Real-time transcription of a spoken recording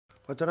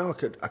I don't know.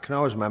 I can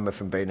always remember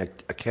from being a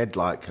kid.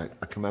 Like I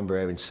can remember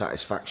hearing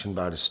 "Satisfaction"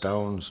 by the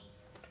Stones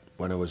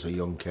when I was a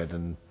young kid,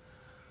 and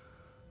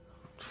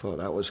I thought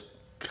that was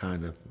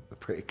kind of a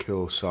pretty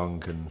cool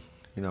song. And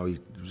you know, I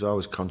was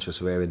always conscious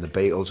of hearing the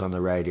Beatles on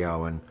the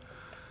radio. And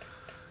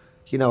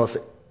you know,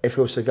 if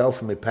I was to go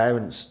from my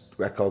parents'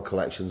 record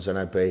collections, then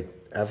I'd be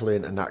heavily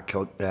into Nat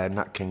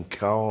King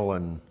Cole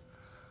and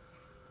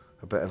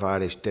a bit of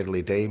Irish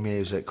diddly-dee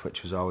music,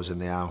 which was always in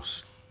the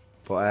house.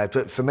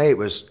 But for me, it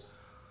was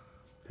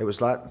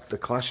like the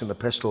Clash and the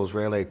Pistols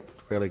really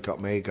got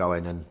me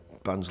going, and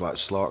bands like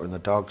Slaughter and the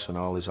Dogs and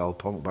all these old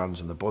punk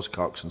bands and the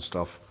Buzzcocks and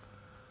stuff.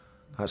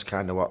 That's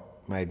kind of what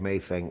made me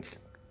think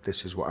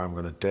this is what I'm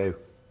going to do.